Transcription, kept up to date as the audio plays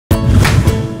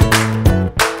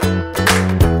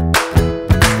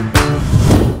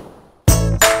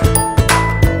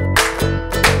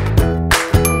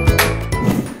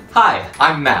Hi,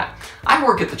 I'm Matt. I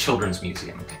work at the Children's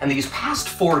Museum, and these past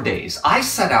 4 days, I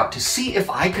set out to see if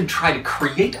I could try to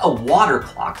create a water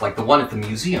clock like the one at the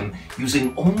museum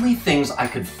using only things I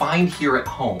could find here at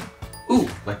home. Ooh,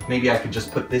 like maybe I could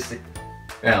just put this in.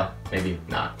 Well, maybe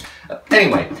not.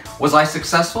 Anyway, was I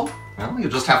successful? Well, you'll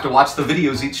just have to watch the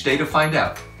videos each day to find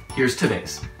out. Here's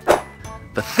today's.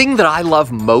 The thing that I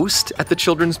love most at the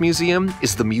Children's Museum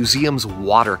is the museum's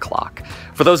water clock.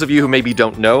 For those of you who maybe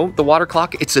don't know the water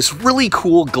clock, it's this really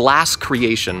cool glass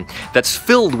creation that's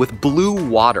filled with blue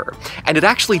water. And it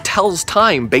actually tells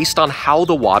time based on how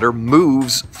the water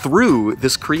moves through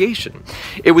this creation.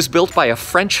 It was built by a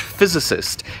French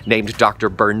physicist named Dr.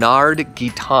 Bernard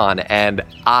Guitton, and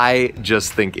I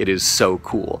just think it is so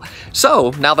cool.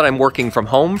 So now that I'm working from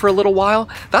home for a little while,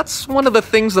 that's one of the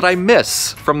things that I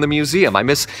miss from the museum. I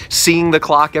miss seeing the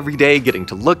clock every day, getting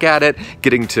to look at it,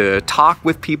 getting to talk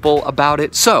with people about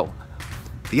it. So,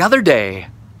 the other day,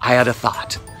 I had a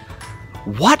thought.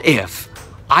 What if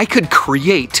I could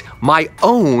create my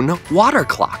own water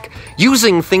clock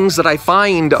using things that I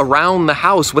find around the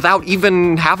house without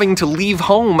even having to leave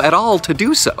home at all to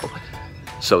do so?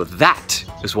 So that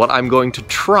is what I'm going to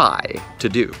try to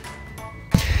do.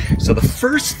 So the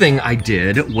first thing I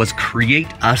did was create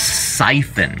a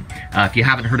siphon. If you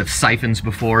haven't heard of siphons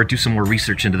before, do some more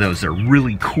research into those. They're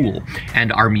really cool.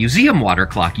 And our museum water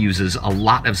clock uses a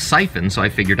lot of siphons, so I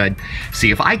figured I'd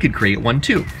see if I could create one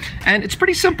too. And it's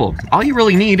pretty simple. All you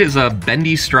really need is a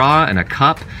bendy straw and a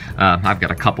cup. I've got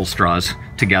a couple straws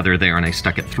together there and I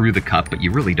stuck it through the cup, but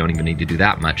you really don't even need to do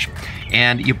that much.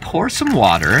 And you pour some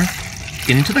water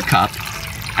into the cup,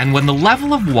 and when the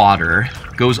level of water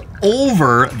goes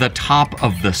over the top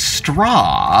of the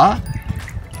straw,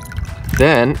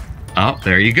 then, oh,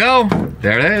 there you go.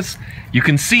 There it is. You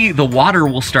can see the water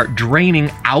will start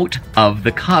draining out of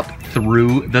the cup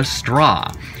through the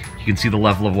straw. You can see the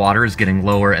level of water is getting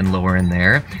lower and lower in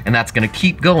there, and that's gonna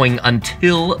keep going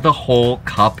until the whole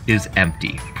cup is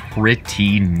empty.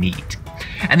 Pretty neat.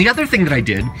 And the other thing that I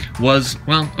did was,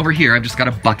 well, over here I've just got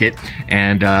a bucket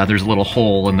and there's a little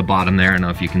hole in the bottom there. I don't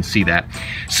know if you can see that.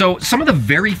 So some of the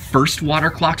very first water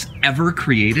clocks ever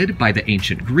created by the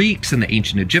ancient Greeks and the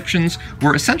ancient Egyptians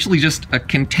were essentially just a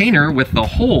container with the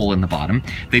hole in the bottom.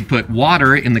 They'd put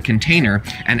water in the container,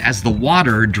 and as the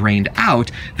water drained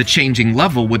out, the changing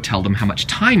level would tell them how much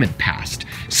time had passed.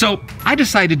 So I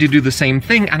decided to do the same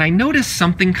thing, and I noticed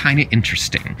something kind of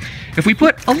interesting. If we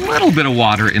put a little bit of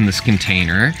water in this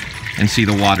container and see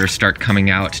the water start coming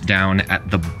out down at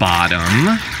the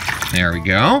bottom. There we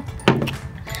go.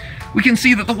 We can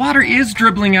see that the water is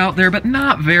dribbling out there, but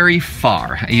not very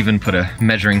far. I even put a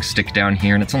measuring stick down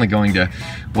here, and it's only going to,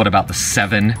 what, about the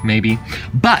 7 maybe?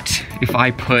 But if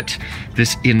I put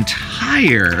this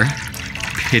entire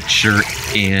pitcher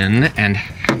in, and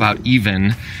how about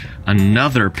even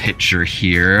another pitcher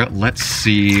here, let's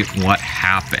see what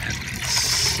happens.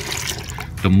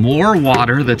 The more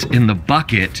water that's in the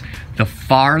bucket, the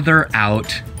farther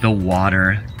out the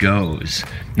water goes.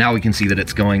 Now we can see that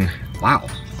it's going, wow,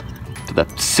 to the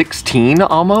 16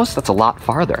 almost? That's a lot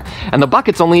farther. And the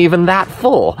bucket's only even that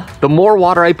full. The more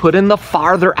water I put in, the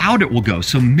farther out it will go.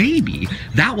 So maybe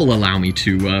that will allow me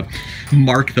to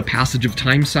mark the passage of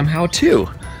time somehow too.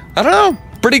 I don't know,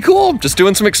 pretty cool. Just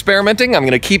doing some experimenting. I'm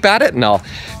gonna keep at it and I'll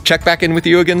check back in with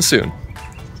you again soon.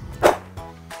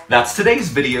 That's today's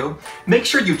video. Make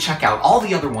sure you check out all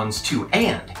the other ones too,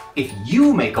 and if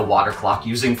you make a water clock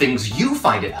using things you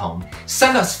find at home,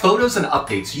 send us photos and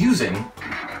updates using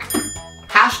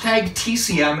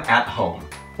 #TCMAtHome.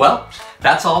 Well,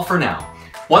 that's all for now.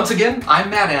 Once again, I'm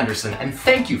Matt Anderson, and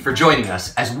thank you for joining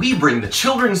us as we bring the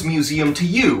Children's Museum to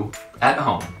you at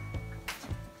home.